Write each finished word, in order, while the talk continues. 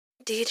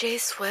DJ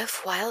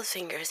Swift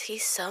Wildfingers,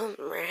 he's so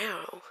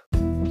meow.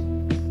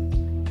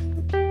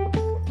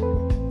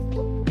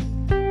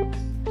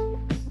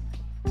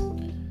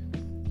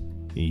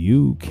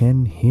 You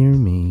can hear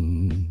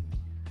me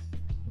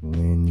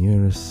when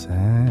you're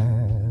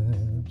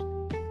sad.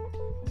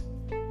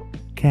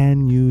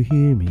 Can you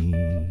hear me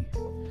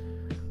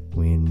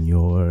when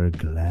you're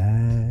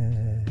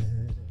glad?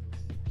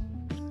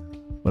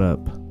 What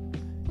up,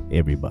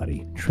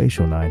 everybody?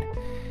 Trey09.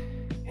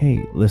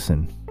 Hey,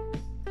 listen.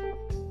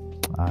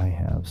 I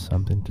have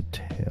something to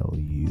tell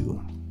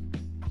you.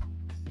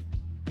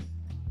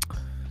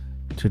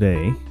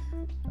 Today,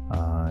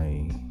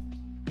 I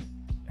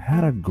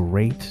had a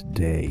great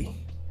day.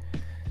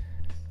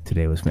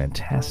 Today was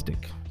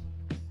fantastic.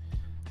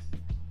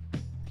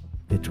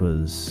 It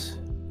was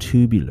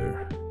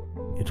tubular.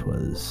 It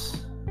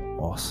was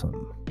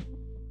awesome.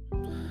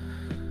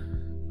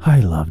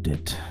 I loved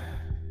it.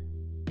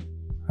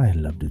 I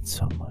loved it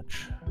so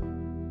much.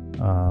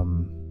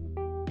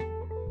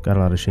 Got a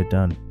lot of shit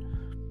done.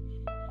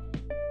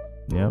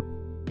 Yep.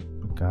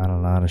 Got a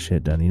lot of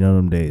shit done. You know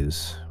them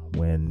days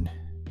when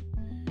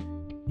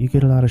you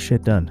get a lot of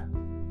shit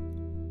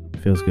done.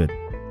 Feels good.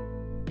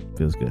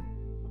 Feels good.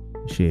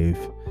 You shave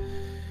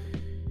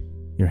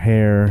your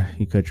hair,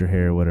 you cut your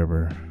hair,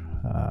 whatever.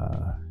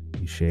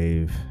 You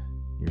shave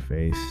your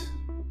face.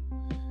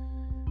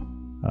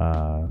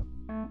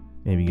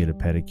 Maybe get a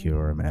pedicure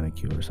or a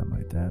manicure or something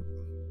like that.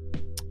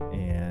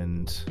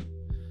 And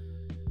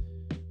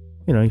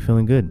you're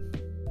feeling good.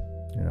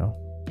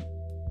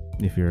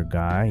 If you're a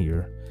guy,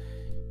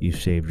 you've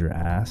shaved your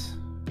ass,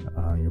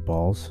 your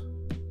balls.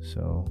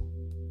 So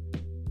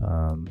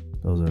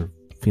those are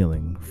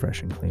feeling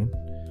fresh and clean,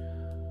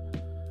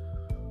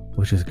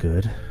 which is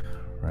good,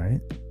 right?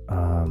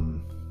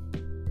 Man,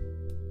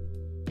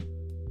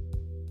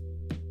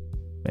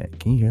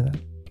 can you hear that?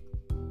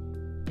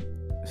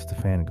 It's the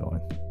fan going.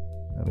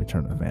 Let me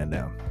turn the fan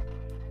down.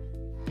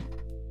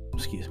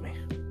 Excuse me.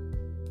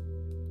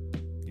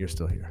 You're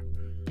still here.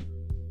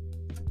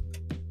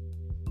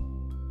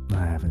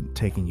 I haven't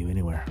taken you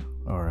anywhere,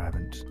 or I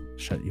haven't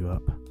shut you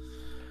up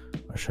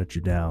or shut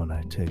you down.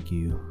 I take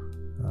you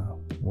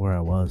where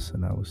I was,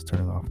 and I was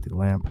turning off the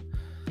lamp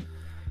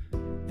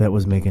that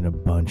was making a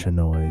bunch of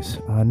noise.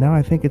 Now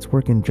I think it's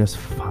working just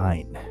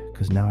fine,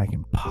 because now I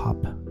can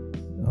pop.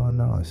 Oh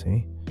no, I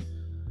see.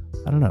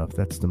 I don't know if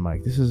that's the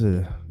mic. This is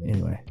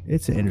anyway,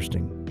 it's an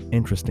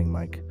interesting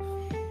mic.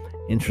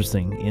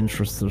 Interesting.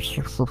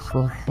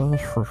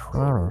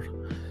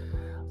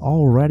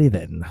 Alrighty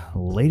then,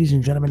 ladies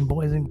and gentlemen,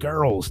 boys and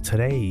girls,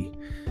 today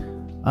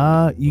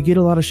you get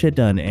a lot of shit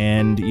done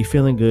and you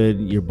feeling good.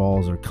 Your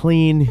balls are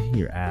clean,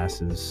 your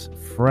ass is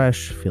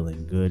fresh,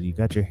 feeling good. You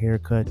got your hair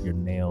cut, your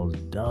nails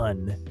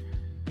done.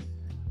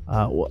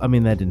 Well, I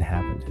mean, that didn't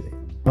happen today,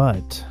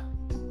 but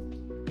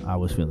I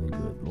was feeling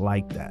good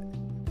like that.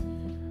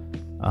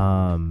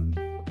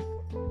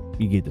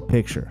 You get the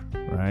picture,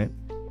 right?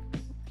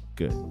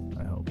 Good,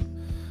 I hope.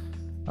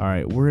 All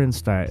right, we're in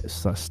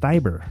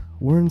Steiber.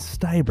 We're in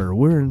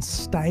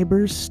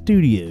Steiber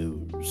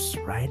Studios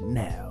right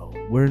now.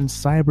 We're in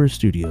Cyber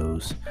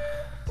Studios.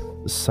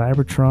 The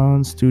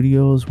Cybertron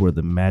Studios, where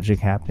the magic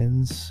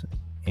happens.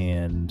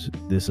 And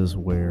this is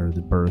where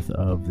the birth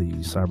of the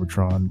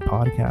Cybertron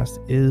podcast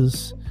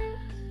is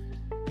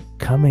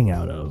coming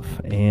out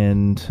of.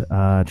 And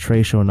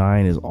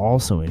Trey09 is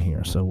also in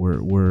here. So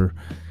we're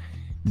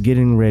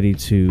getting ready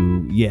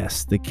to,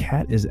 yes, the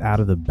cat is out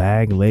of the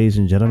bag, ladies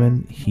and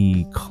gentlemen.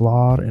 He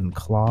clawed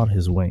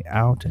his way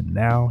out, and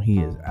now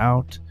he is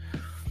out.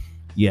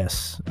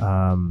 Yes,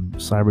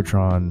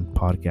 Cybertron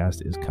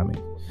podcast is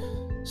coming,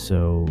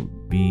 so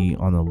be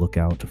on the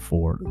lookout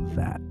for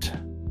that.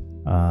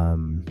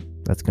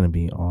 That's going to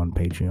be on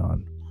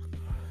Patreon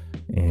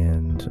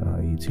and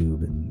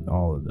YouTube and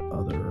all of the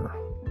other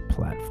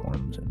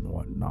platforms and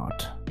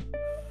whatnot.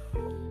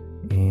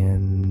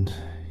 And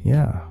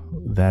yeah,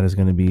 that is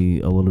going to be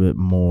a little bit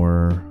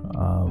more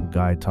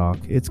guy talk.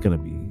 It's going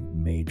to be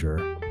major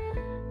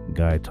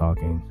guy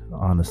talking,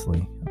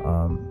 honestly.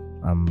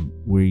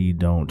 We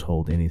don't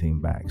hold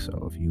anything back.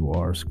 So if you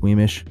are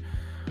squeamish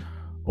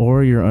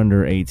or you're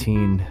under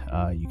 18,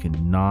 you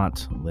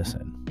cannot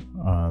listen.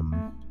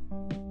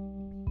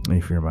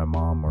 If you're my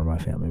mom or my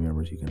family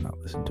members, you cannot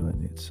listen to it.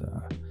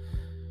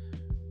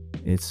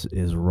 It's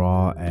as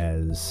raw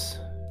as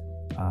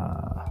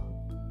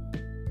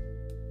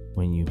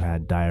when you've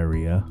had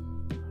diarrhea,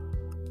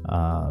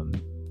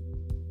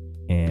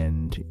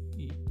 and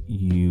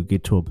you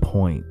get to a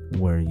point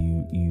where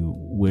you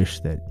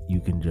wish that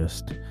you can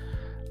just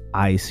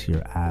ice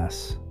your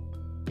ass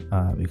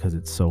because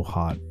it's so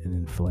hot and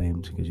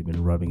inflamed because you've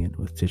been rubbing it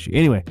with tissue.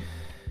 Anyway,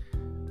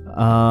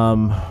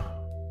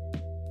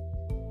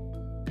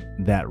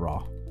 that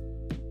raw.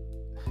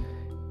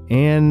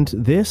 And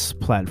this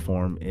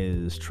platform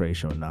is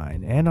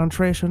Trey09. And on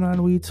Trey09,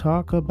 we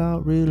talk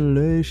about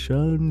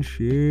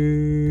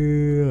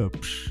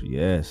relationships.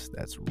 Yes,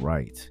 that's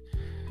right.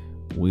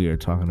 We are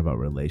talking about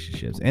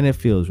relationships. And it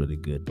feels really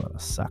good,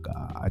 but sucker.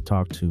 I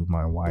talked to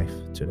my wife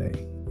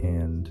today,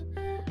 and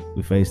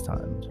we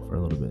FaceTimed for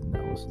a little bit, and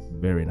that was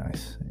very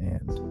nice.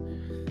 And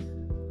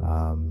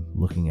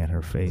looking at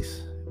her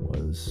face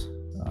was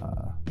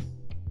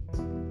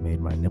made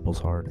my nipples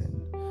hard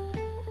and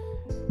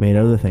made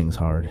other things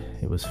hard.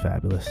 It was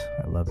fabulous.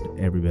 I loved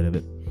every bit of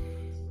it.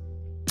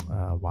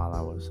 While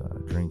I was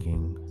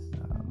drinking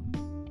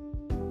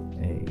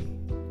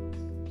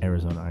a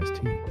Arizona iced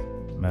tea,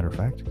 matter of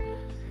fact.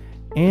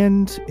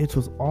 And it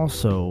was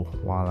also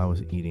while I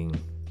was eating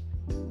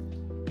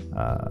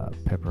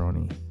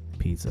pepperoni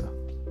pizza.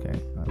 Okay,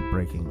 I'm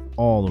breaking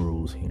all the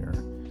rules here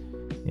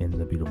in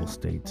the beautiful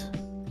state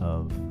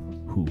of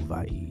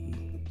Hawaii.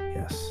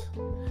 Yes.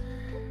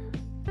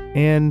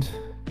 And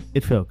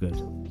it felt good.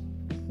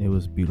 It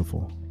was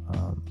beautiful.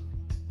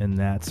 And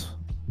that's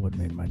what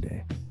made my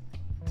day.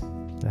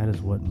 That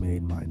is what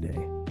made my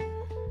day.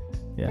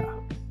 Yeah.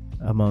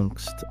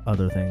 Amongst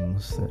other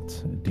things,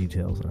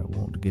 details that I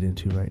won't get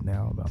into right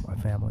now about my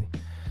family.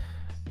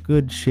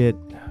 Good shit.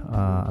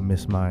 I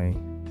miss my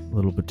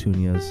little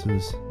petunias,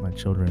 my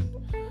children.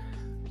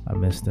 I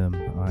miss them.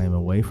 I am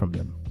away from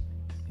them.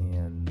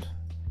 And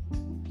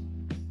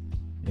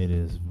it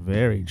is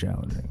very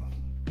challenging.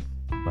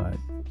 But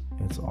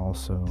it's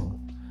also,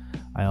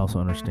 I also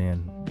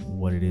understand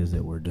what it is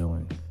that we're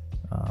doing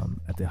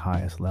at the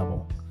highest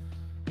level.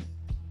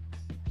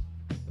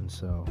 And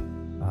so,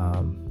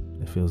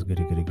 it feels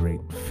goody great.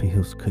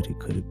 Feels goody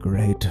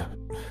great.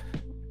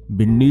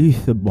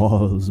 Beneath the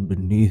balls.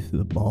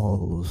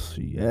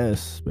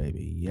 Yes,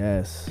 baby.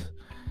 Yes.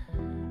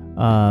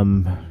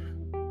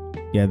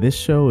 Yeah, this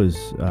show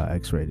is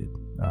X-rated.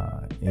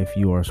 If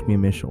you are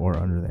squeamish or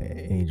under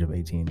the age of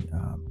 18,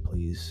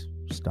 please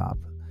stop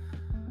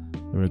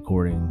the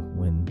recording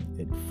when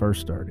it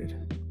first started.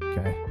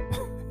 Okay.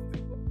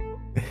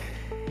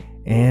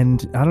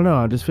 And I don't know.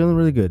 I'm just feeling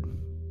really good.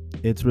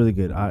 It's really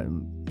good.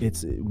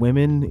 It's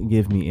women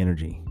give me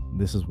energy.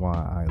 This is why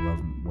I love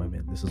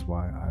women. This is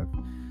why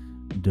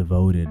I've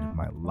devoted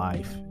my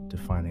life to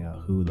finding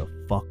out who the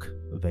fuck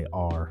they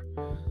are.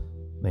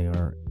 They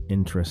are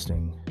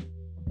interesting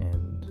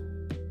and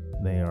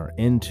they are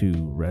into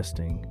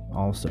resting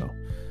also.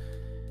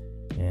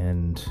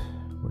 And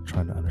we're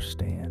trying to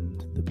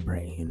understand the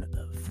brain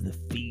of the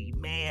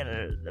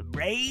female. The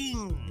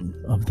brain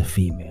of the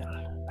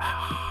female.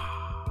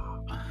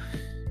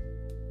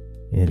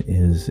 It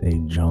is a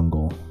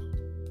jungle.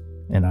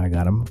 And I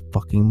got a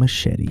fucking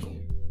machete.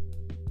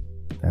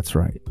 That's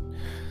right.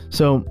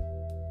 So,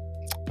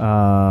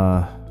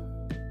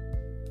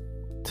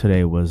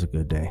 today was a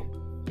good day.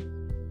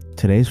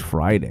 Today's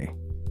Friday.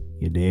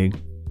 You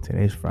dig?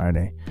 Today's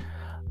Friday.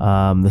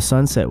 The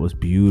sunset was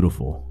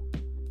beautiful.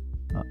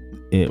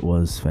 It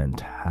was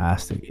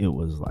fantastic. It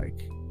was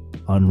like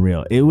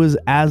unreal. It was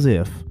as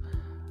if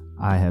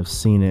I have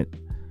seen it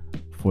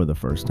for the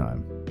first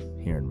time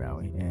here in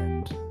Maui.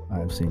 And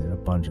I've seen it a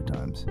bunch of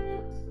times.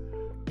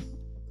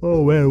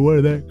 Oh man,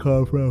 where did that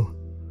come from?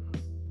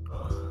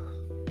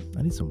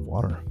 I need some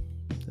water.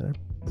 Did I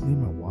leave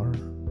my water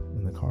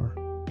in the car?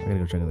 I gotta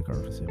go check in the car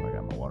to see if I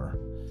got my water.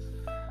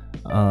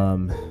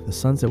 The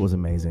sunset was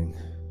amazing.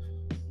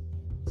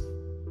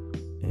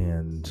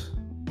 And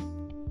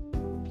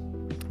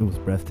it was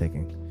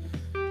breathtaking.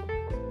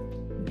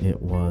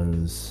 It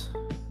was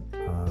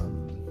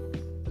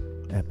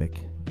epic,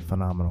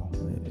 phenomenal.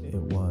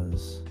 It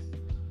was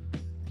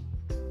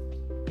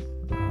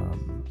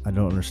I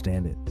don't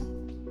understand it.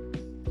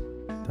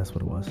 That's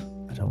what it was.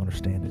 I don't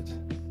understand it.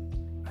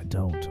 I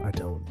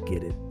don't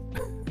get it.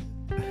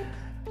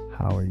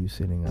 How are you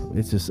sitting up?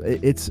 It's just,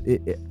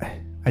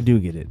 I do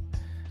get it,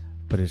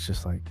 but it's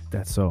just like,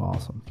 that's so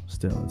awesome.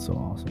 Still, it's so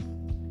awesome.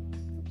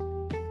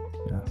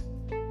 Yeah.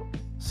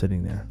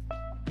 Sitting there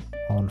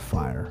on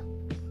fire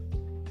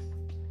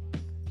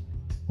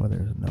where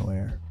there's no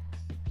air.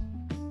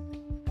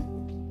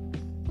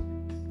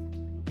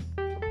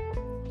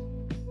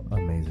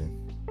 Amazing.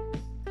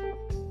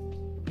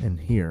 And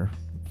here,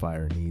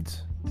 fire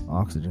needs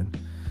oxygen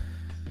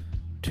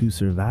to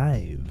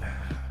survive,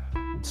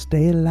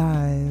 stay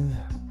alive.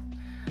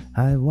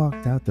 I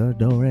walked out the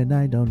door and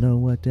I don't know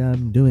what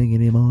I'm doing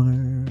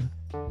anymore.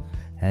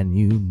 And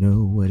you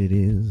know what it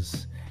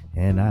is.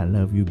 And I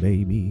love you,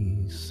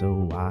 baby.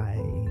 So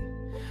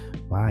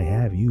why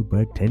have you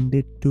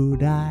pretended to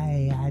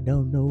die? I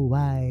don't know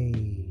why.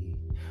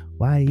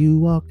 Why you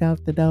walked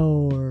out the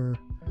door.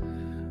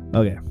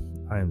 Okay,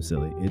 I am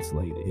silly. It's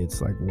late.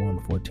 It's like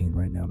 1:14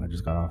 right now, and I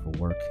just got off of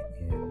work,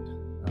 and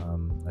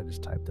I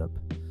just typed up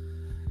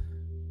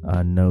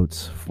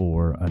notes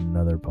for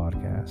another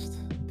podcast,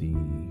 the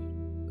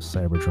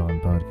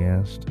Cybertron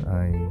podcast.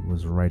 I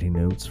was writing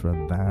notes for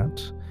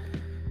that,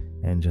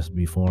 and just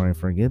before I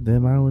forget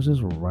them, I was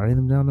just writing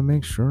them down to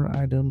make sure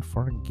I don't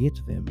forget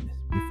them.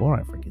 Before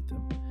I forget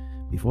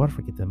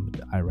them,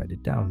 I write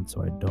it down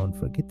so I don't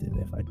forget them.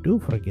 If I do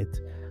forget,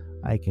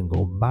 I can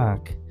go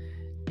back,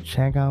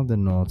 check out the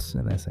notes,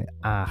 and I say,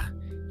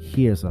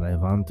 here's what I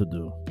want to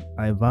do.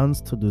 I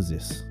want to do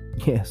this.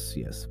 Yes,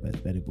 that's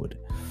very good.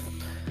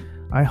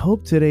 I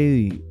hope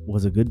today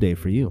was a good day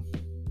for you.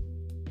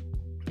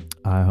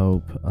 I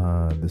hope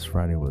this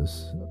Friday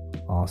was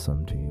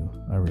awesome to you.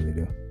 I really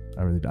do.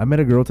 I met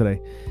a girl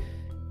today,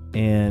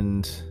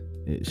 and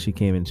she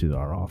came into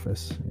our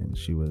office, and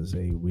she was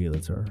a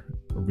realtor.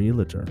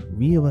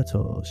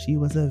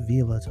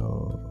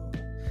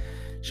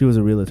 She was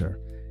a realtor,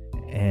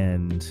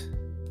 and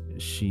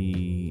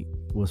she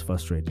was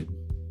frustrated.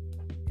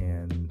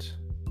 And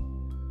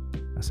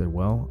I said,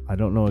 well, I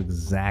don't know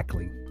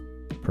exactly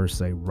per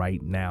se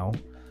right now.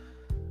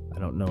 I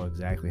don't know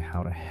exactly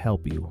how to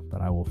help you,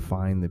 but I will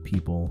find the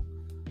people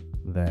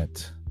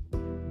that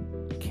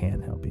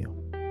can help you.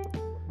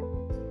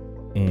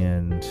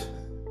 And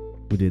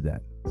we did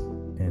that.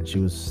 And she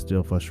was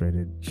still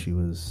frustrated. She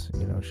was,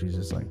 she's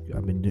just like,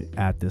 I've been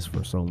at this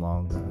for so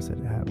long. And I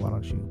said, why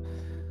don't you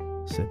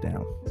sit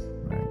down,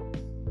 right?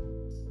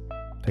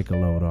 Take a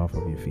load off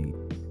of your feet.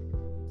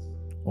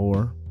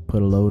 Or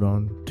put a load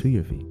on to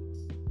your feet.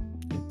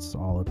 It's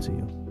all up to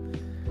you.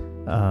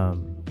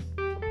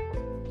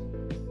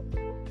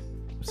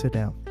 Sit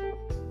down,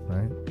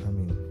 right? I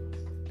mean,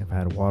 if I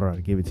had water,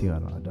 I'd give it to you. I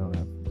don't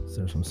have. Is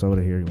there some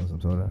soda here? You want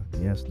some soda?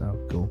 Yes, no,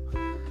 cool.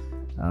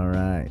 All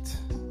right,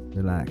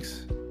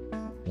 relax.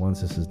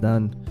 Once this is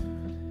done,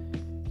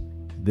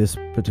 this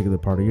particular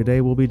part of your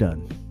day will be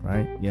done,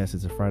 right? Yes,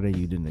 it's a Friday.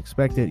 You didn't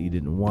expect it. You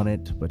didn't want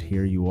it, but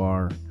here you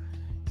are.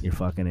 You're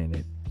fucking in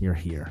it. You're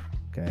here,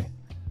 okay?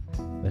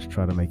 Let's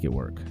try to make it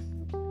work.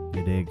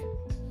 You dig?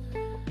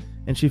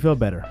 And she felt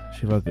better.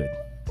 She felt good.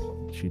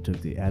 She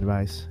took the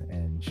advice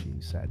and she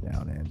sat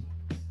down and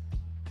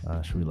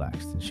she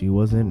relaxed. And she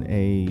was in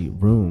a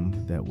room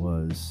that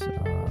was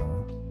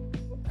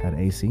had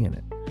AC in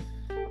it.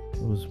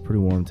 It was pretty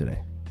warm today,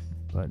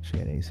 but she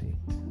had AC.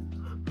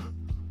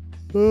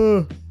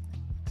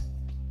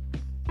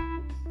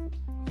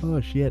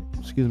 Oh shit!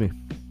 Excuse me.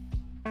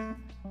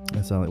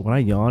 I sound like when I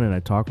yawn and I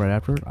talk right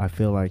after, I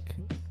feel like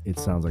it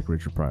sounds like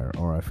Richard Pryor,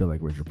 or I feel like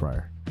Richard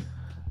Pryor. I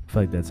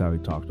feel like that's how he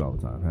talked all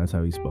the time. That's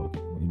how he spoke.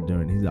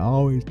 He's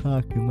always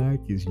talking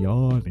like he's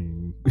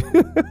yawning.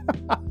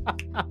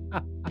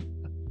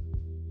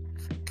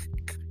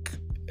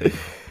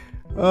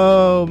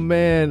 Oh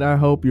man, I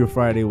hope your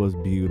Friday was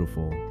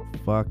beautiful.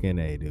 Fucking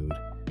A, dude.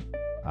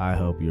 I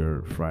hope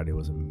your Friday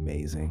was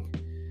amazing.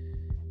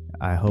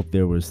 I hope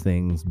there was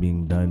things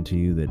being done to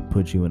you that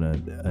put you in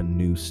a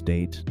new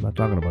state. I'm not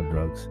talking about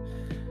drugs.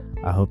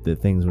 I hope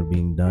that things were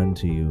being done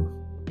to you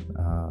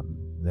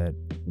that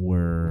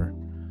were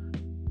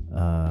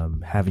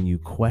having you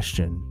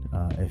question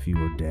if you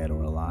were dead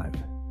or alive.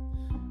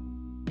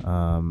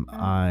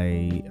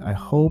 I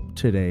hope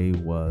today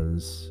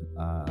was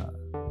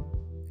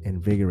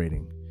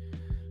invigorating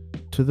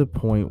to the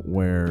point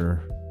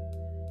where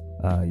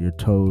your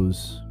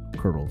toes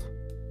curdled,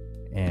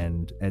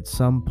 and at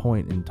some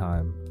point in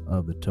time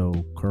of the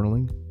toe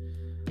curdling,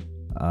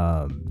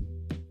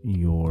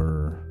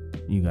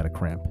 you got a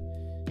cramp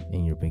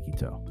in your pinky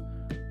toe,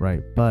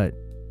 right? But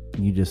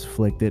you just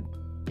flicked it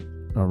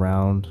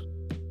around,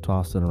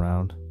 tossed it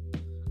around.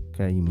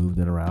 Okay, you moved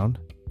it around.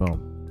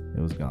 Boom,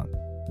 it was gone.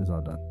 It's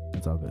all done.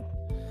 It's all good.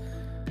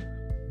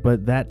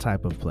 But that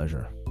type of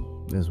pleasure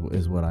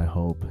is what I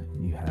hope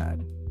you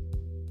had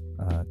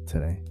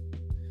today.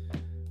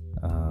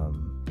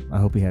 I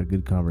hope you had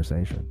good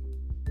conversation.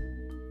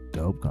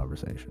 Dope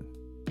conversation.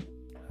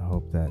 I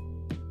hope that.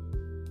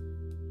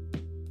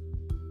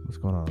 What's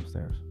going on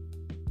upstairs?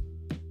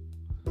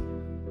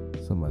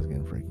 Somebody's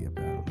getting freaky up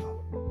there. I don't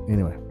know.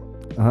 Anyway,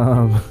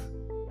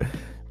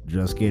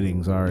 just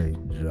kidding. Sorry,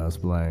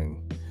 just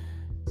playing.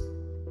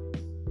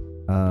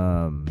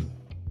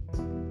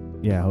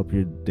 Yeah, I hope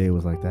your day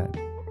was like that.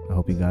 I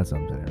hope you got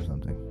something today or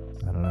something.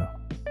 I don't know.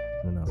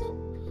 Who knows?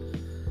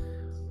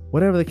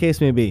 Whatever the case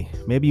may be,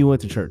 maybe you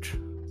went to church.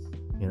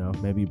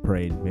 Maybe you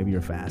prayed. Maybe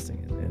you're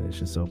fasting, and it's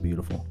just so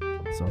beautiful.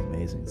 It's so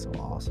amazing. It's so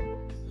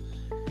awesome.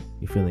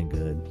 You're feeling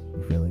good.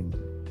 You're feeling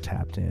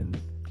tapped in,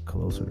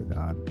 closer to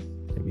God.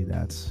 Maybe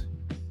that's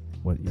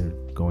what you're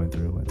going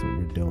through. That's what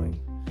you're doing.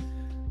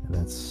 And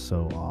that's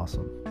so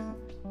awesome.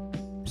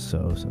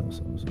 So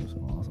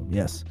awesome.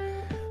 Yes.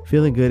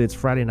 Feeling good. It's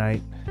Friday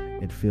night.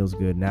 It feels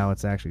good. Now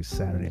it's actually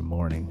Saturday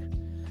morning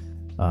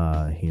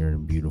here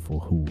in beautiful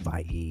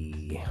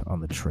Hawaii on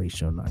the Trey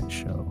Show Night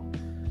Show.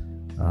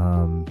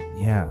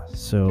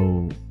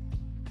 So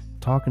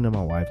talking to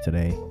my wife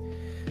today,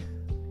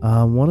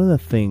 one of the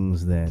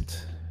things that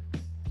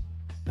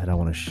I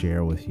want to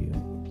share with you,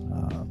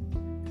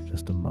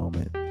 just a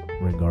moment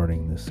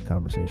regarding this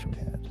conversation we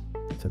had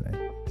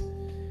today,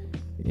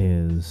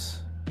 is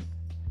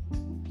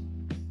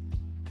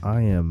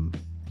I am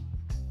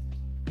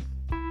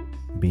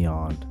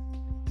beyond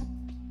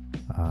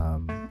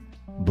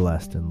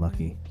blessed and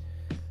lucky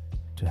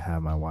to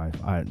have my wife.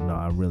 I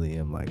really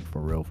am, like,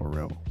 for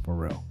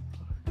real.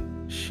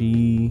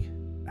 She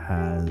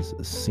has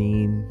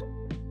seen,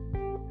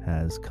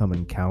 has come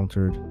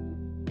encountered,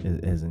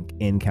 has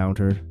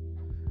encountered,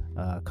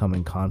 come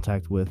in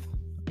contact with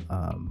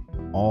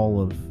all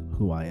of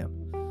who I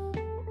am.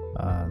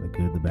 The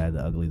good, the bad,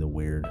 the ugly, the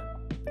weird,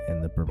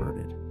 and the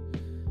perverted.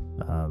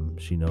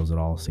 She knows it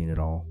all, seen it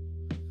all.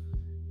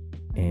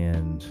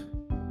 And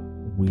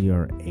we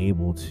are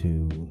able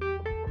to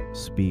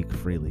speak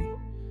freely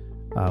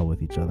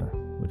with each other,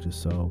 which is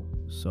so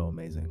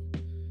amazing.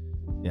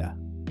 Yeah,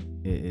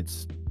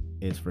 it's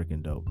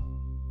freaking dope.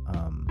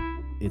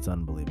 It's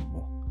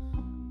unbelievable,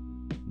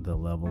 the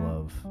level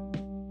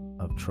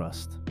of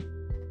trust,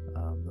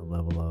 the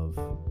level of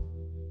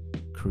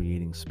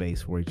creating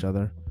space for each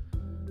other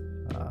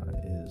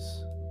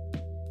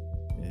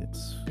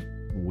it's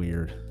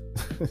weird.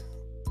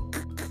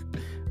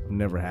 I've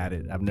never had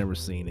it. I've never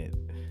seen it.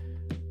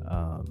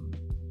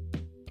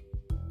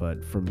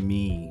 But for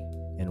me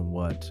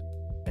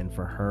and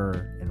for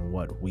her and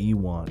what we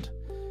want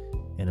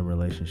in a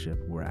relationship,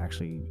 we're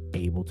actually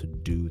able to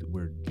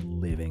we're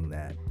living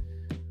that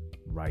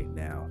right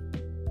now.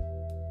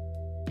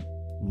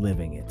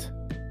 Living it,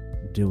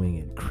 doing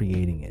it,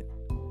 creating it,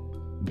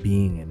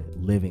 being in it,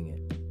 living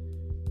it,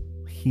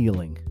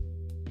 healing.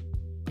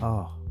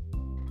 Oh,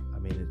 I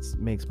mean, it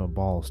makes my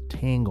balls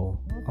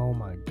tingle. Oh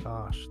my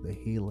gosh, the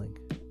healing.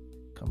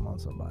 Come on,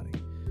 somebody.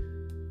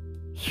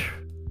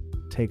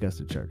 Take us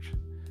to church.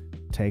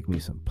 Take me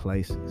some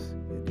places.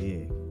 You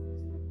dig?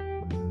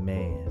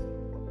 Man.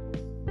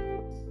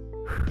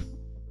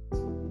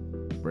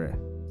 Bruh.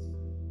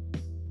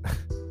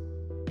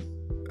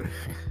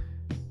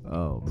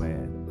 Oh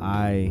man,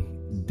 I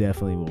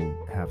definitely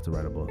will have to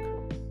write a book.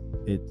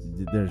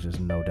 There's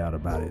just no doubt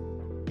about it.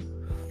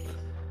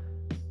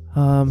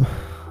 I'm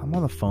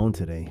on the phone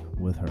today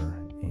with her,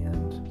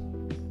 and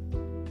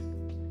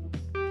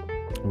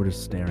we're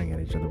just staring at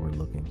each other. We're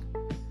looking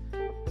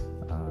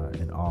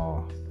in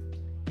awe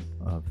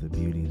of the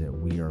beauty that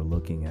we are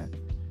looking at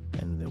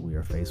and that we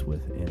are faced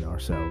with in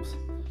ourselves,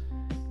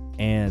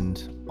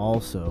 and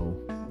also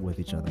with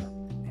each other.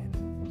 And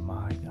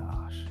my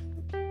gosh,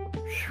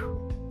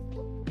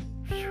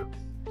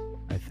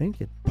 I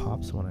think it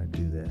pops when I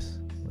do this.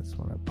 That's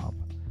when I pop.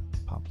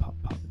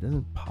 It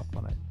doesn't pop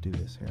when I do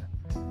this here.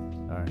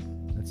 All right,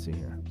 let's see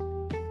here.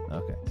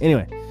 Okay.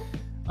 Anyway,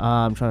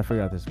 I'm trying to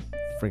figure out this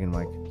friggin'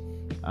 mic.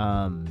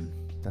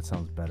 That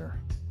sounds better.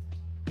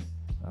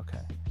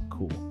 Okay,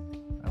 cool.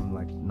 I'm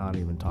like not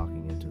even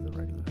talking into the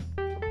regular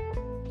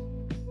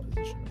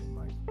position of the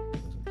mic.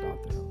 There's a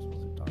dot there I'm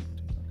supposed to be talking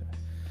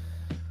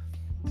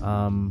to.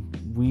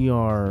 Okay. We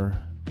are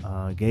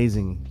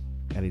gazing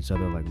at each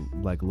other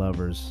like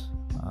lovers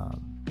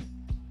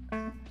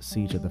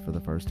see each other for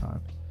the first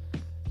time.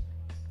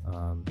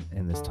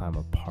 And this time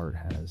apart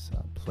has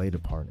played a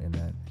part in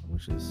that,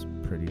 which is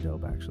pretty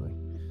dope, actually.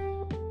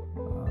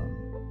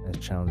 As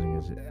challenging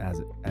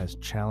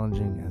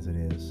as it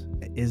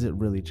is it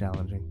really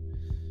challenging?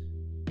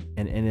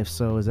 And if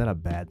so, is that a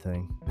bad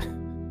thing?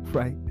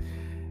 Right?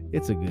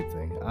 It's a good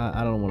thing.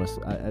 I don't want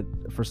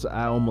to.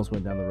 I almost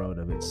went down the road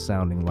of it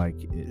sounding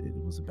like it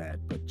was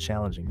bad, but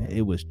challenging.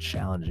 It was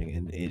challenging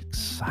and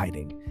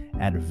exciting,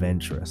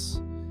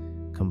 adventurous.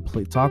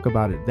 Complete. Talk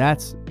about it.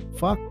 That's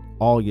fuck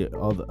all the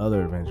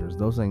other adventures.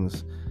 Those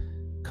things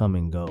come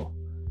and go.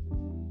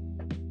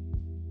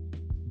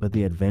 But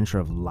the adventure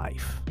of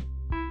life,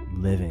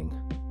 living,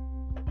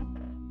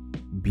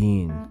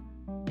 being,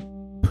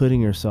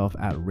 putting yourself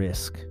at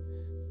risk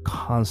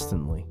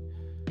constantly.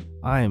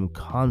 I am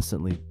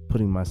constantly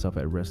putting myself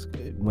at risk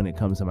when it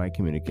comes to my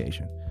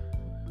communication.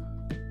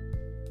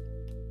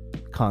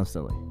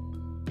 Constantly.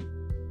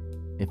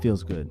 It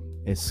feels good.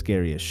 It's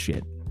scary as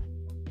shit.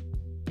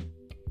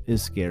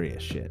 It's scary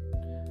as shit.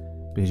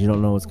 Because you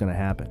don't know what's going to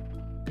happen.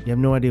 You have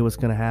no idea what's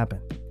going to happen.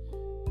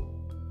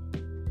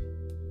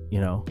 You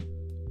know,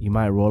 you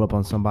might roll up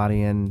on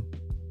somebody and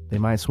they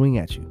might swing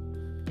at you.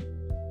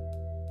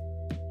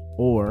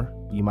 Or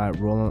you might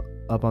roll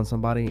up on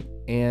somebody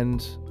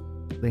and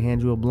they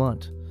hand you a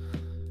blunt.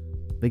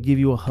 They give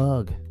you a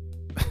hug.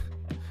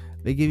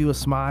 They give you a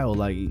smile.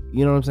 Like, you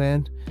know what I'm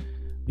saying?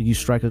 You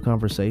strike a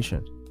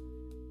conversation.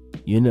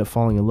 You end up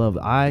falling in love.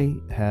 I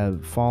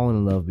have fallen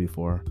in love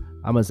before.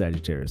 I'm a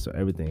Sagittarius, so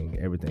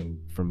everything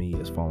for me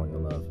is falling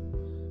in love.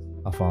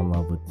 I fall in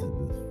love with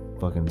the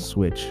fucking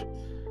switch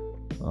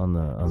on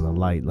the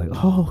light. Like,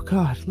 oh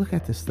God, look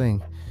at this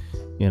thing.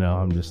 You know,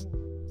 I'm just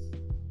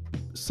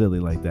silly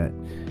like that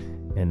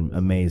and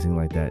amazing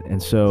like that.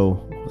 And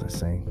so, what was I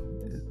saying?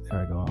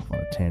 There I go off on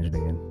a tangent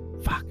again.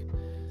 Fuck.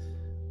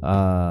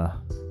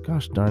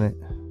 Gosh darn it.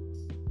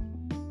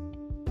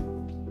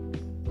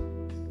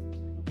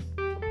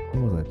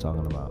 What was I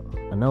talking about?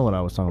 I know what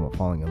I was talking about,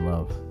 falling in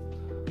love.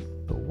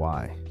 But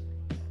why?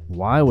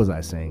 Why was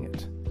I saying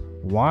it?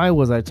 Why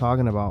was I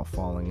talking about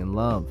falling in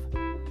love?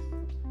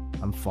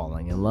 I'm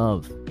falling in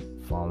love.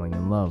 Falling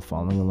in love.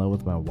 Falling in love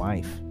with my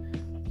wife.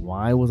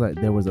 Why was I?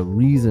 There was a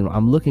reason.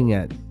 I'm looking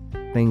at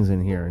things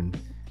in here and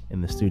in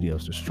the studio.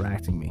 It's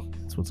distracting me.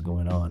 That's what's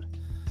going on.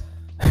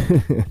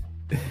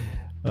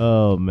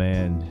 Oh,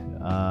 man.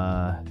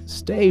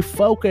 Stay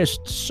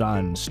focused,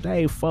 son.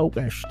 Stay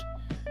focused.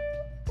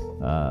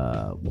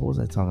 What was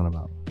I talking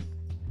about?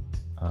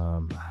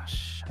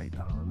 I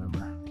don't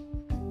remember.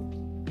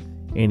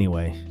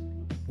 Anyway,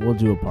 we'll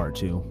do a part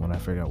 2 when I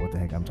figure out what the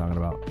heck I'm talking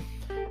about,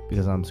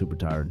 because I'm super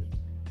tired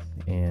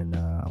and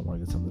I want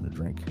to get something to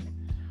drink.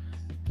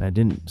 And I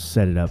didn't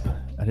set it up.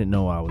 I didn't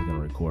know I was going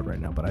to record right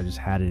now, but I just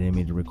had it in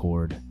me to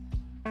record.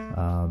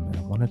 And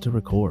I wanted to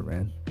record,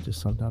 man.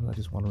 Just sometimes I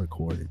just want to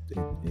record.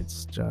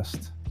 It's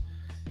just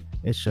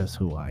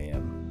who I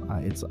am.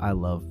 I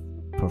love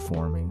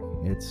performing.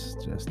 It's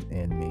just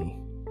in me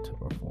to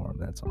perform.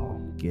 That's all.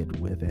 Get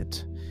with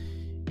it.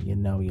 You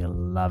know you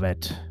love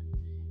it.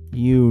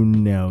 You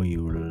know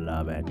you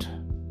love it.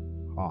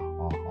 Ha,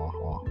 ha, ha,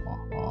 ha, ha,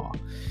 ha.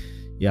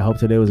 Yeah, I hope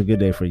today was a good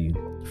day for you.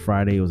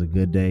 Friday was a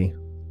good day.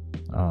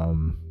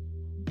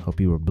 Hope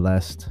you were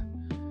blessed.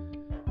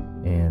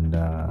 And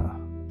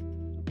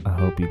I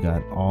hope you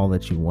got all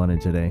that you wanted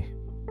today.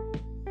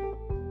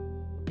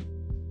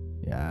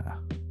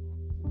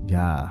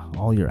 Yeah,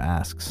 all your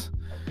asks.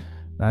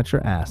 Not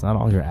your ass, not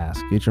all your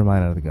asks. Get your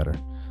mind out of the gutter.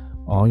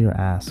 All your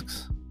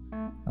asks.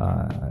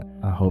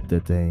 I hope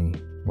that they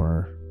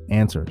were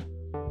answered.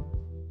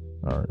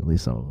 Or at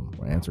least some of them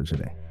were answered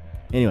today.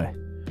 Anyway,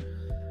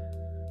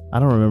 I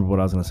don't remember what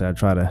I was going to say. I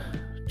try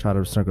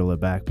to circle it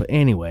back. But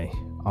anyway,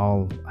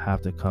 I'll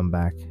have to come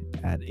back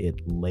at it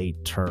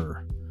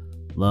later.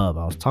 Love.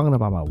 I was talking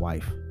about my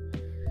wife.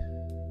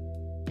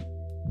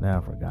 Now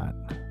I forgot.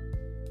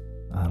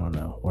 I don't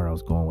know where I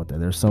was going with that.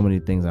 There's so many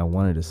things I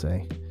wanted to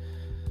say.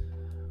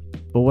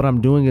 But what I'm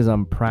doing is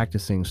I'm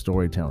practicing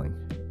storytelling.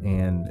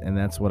 And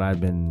that's what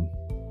I've been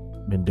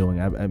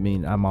doing. I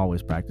mean, I'm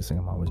always practicing.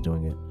 I'm always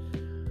doing it.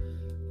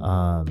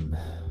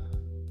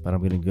 But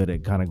I'm getting good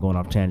at kind of going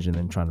off tangent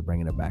and trying to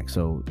bring it back.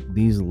 So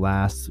these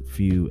last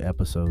few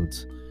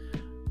episodes,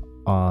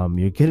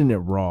 you're getting it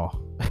raw.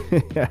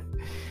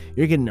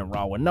 You're getting it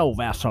raw with no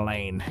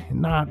Vaseline,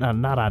 not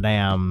a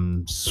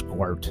damn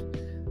squirt.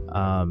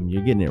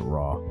 You're getting it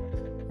raw,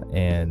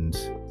 and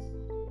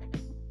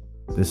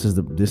this is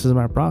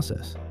my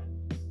process.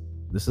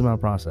 This is my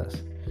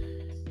process,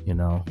 you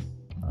know,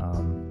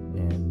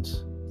 and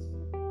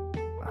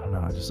I don't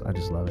know. I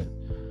just love it,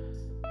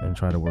 and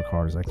try to work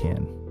hard as I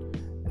can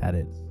at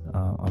it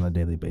on a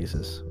daily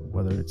basis.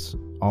 Whether it's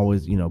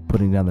always, you know,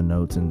 putting down the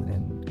notes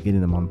and getting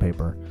them on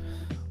paper.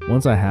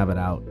 Once I have it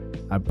out,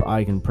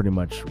 I can pretty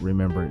much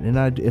remember it.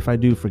 And if I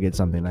do forget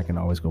something, I can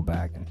always go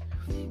back and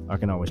I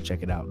can always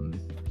check it out and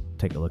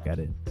take a look at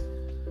it.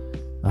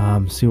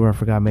 See where I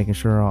forgot, making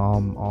sure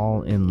I'm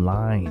all in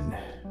line.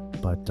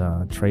 But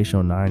Trey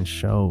Show 9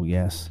 show,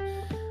 yes.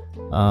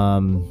 I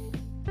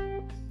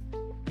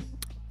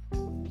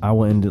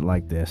will end it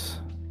like this.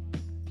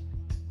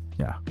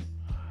 Yeah.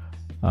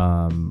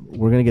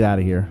 We're gonna get out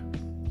of here,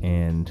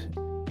 and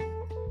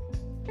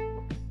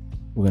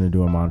we're gonna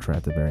do a mantra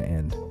at the very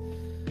end.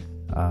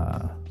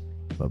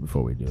 But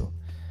before we do,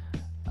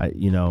 I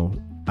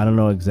don't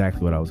know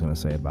exactly what I was gonna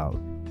say about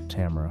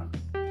Tamara,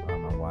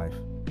 my wife,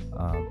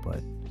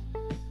 but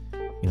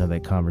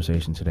that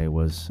conversation today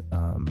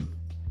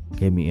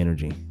gave me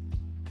energy,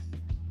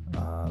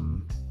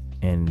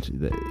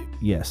 and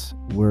yes,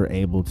 we're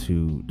able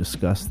to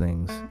discuss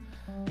things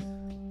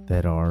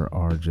that are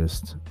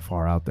just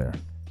far out there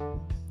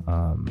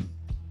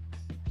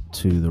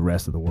to the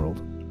rest of the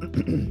world.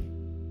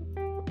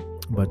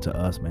 But to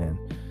us, man,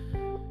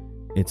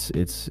 it's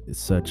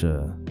such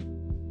a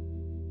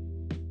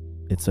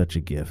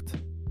gift.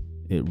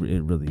 It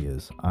really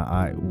is.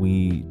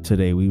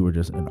 Today we were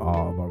just in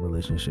awe of our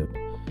relationship,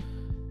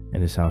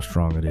 and it's how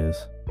strong it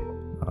is.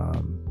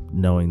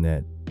 Knowing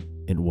that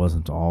it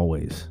wasn't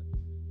always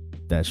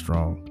that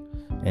strong,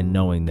 and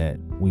knowing that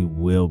we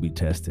will be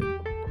tested,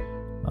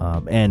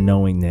 and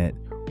knowing that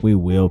we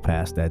will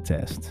pass that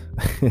test,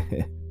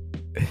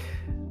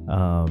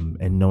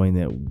 and knowing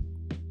that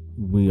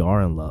we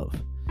are in love,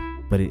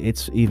 but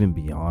it's even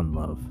beyond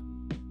love.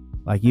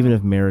 Like, even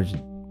if marriage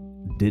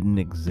didn't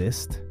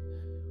exist,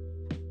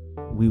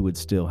 we would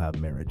still have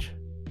marriage,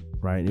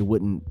 right? It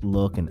wouldn't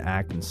look and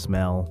act and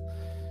smell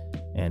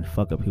and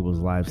fuck up people's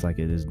lives like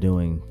it is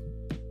doing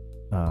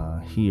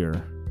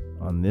here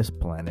on this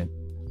planet.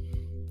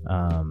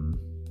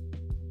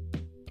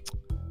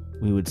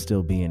 We would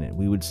still be in it.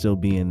 We would still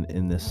be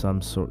in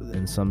some sort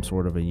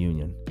of a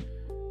union,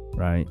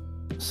 right?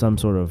 Some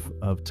sort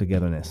of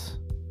togetherness.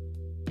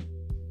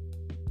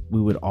 We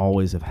would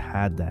always have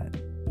had that.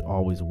 We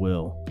always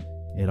will.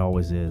 It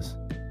always is.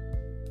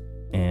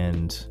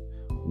 And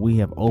we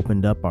have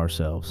opened up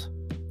ourselves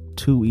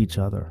to each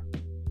other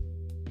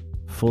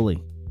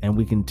fully. And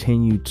we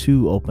continue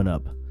to open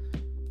up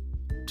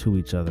to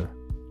each other.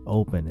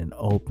 Open and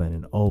open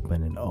and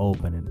open and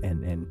open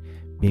and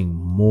being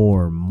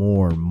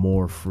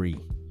more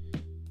free.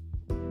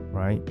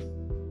 Right?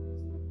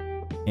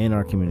 In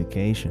our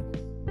communication.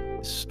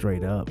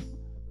 Straight up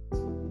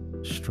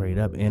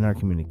in our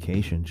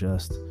communication,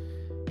 just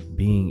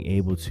being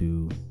able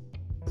to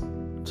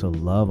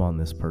love on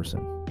this person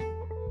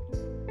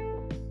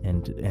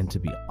and to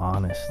be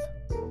honest.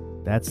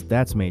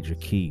 That's major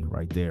key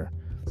right there.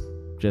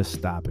 Just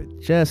stop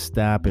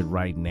it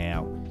right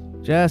now.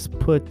 Just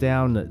put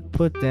down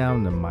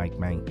the mic,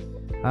 man.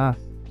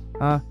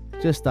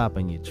 Just stop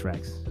in your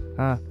tracks.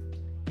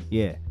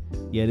 Yeah,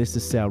 this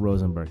is Sal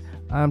Rosenberg.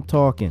 I'm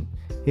talking.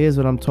 Here's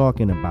what I'm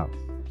talking about.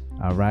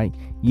 All right,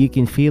 you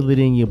can feel it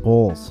in your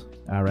balls.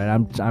 All right,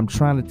 I'm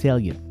trying to tell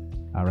you.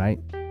 All right,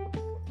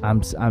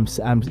 I'm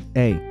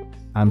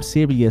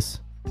serious.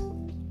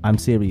 I'm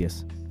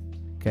serious.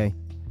 Okay?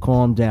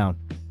 Calm down.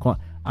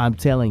 I'm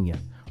telling you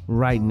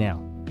right now,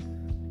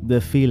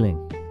 the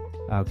feeling,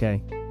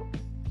 okay,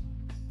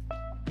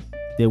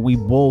 that we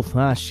both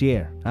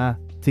share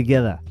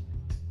together.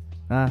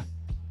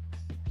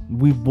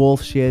 We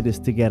both share this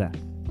together.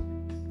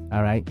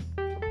 All right?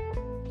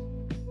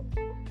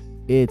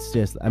 It's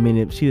just, I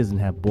mean, she doesn't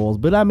have balls,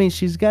 but I mean,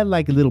 she's got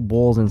like little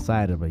balls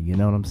inside of her. You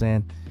know what I'm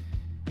saying?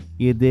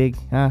 You dig?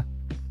 The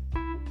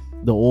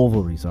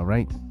ovaries, all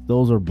right?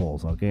 Those are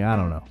balls, okay? I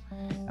don't know.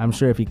 I'm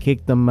sure if you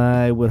kicked them,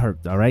 it would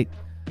hurt, all right?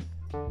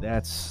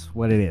 That's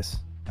what it is.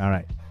 All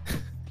right.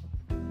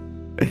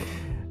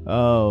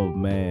 Oh,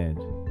 man.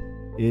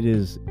 It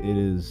is,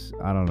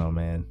 I don't know,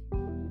 man.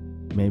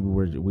 Maybe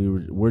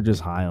we're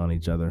just high on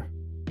each other,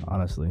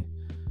 honestly.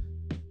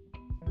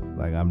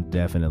 Like, I'm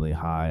definitely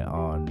high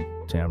on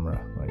Tamra,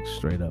 like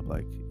straight up.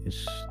 Like, I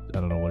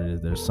don't know what it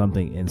is. There's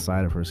something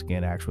inside of her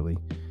skin actually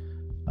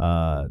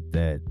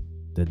that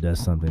does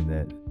something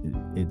that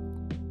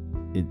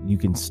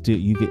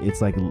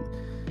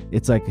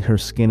it's like her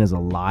skin is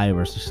alive,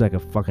 or she's like a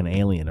fucking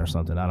alien or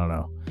something. I don't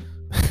know.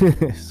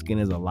 Skin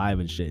is alive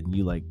and shit, and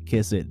you like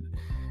kiss it,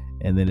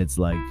 and then it's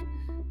like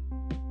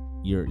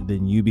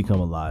then you become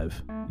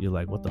alive. You're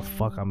like, what the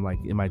fuck? I'm like,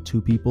 am I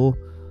two people?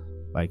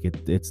 Like,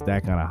 it's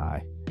that kind of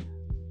high.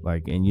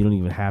 Like, and you don't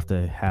even have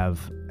to have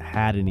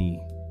had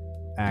any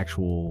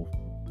actual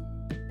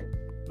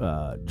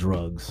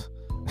drugs.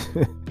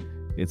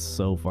 It's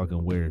so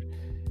fucking weird.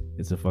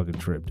 It's a fucking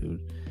trip,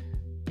 dude.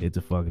 It's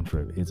a fucking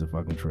trip.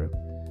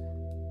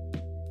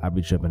 I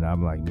be tripping.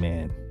 I'm like,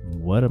 man,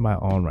 what am I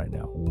on right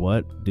now?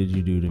 What did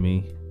you do to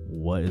me?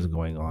 What is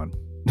going on?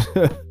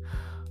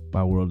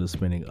 My world is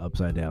spinning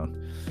upside down.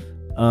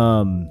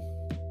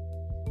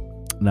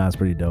 Nah, it's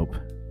pretty dope.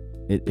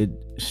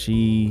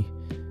 She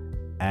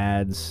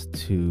adds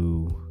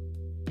to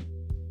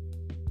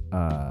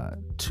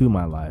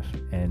my life,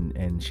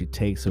 and she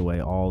takes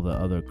away all the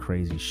other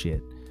crazy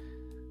shit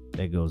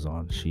that goes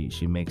on.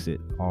 She makes it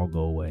all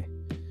go away,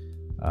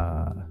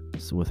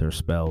 so with her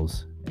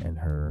spells and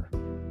her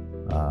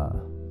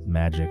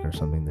magic or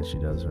something that she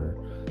does, her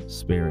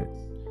spirit,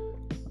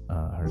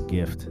 her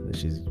gift that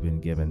she's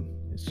been given.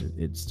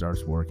 It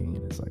starts working,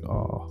 and it's like,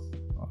 oh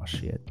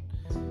shit,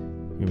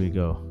 here we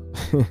go.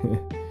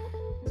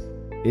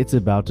 It's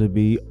about to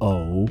be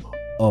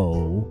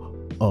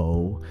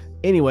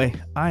Anyway,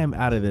 I am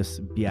out of this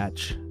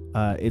biatch.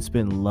 It's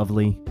been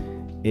lovely.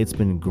 It's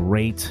been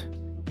great.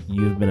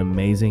 You've been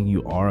amazing.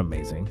 You are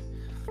amazing.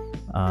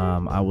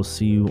 I will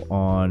see you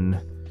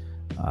on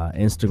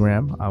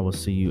Instagram. I will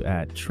see you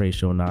at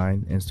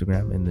Trayshow9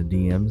 Instagram in the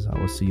DMs. I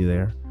will see you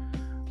there.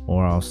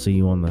 Or I'll see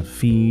you on the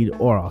feed.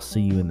 Or I'll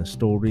see you in the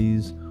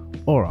stories.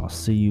 Or I'll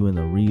see you in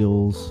the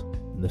reels,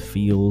 the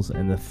feels,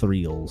 and the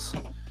threels.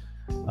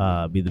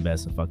 Be the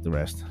best and fuck the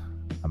rest.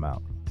 I'm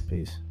out.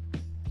 Peace.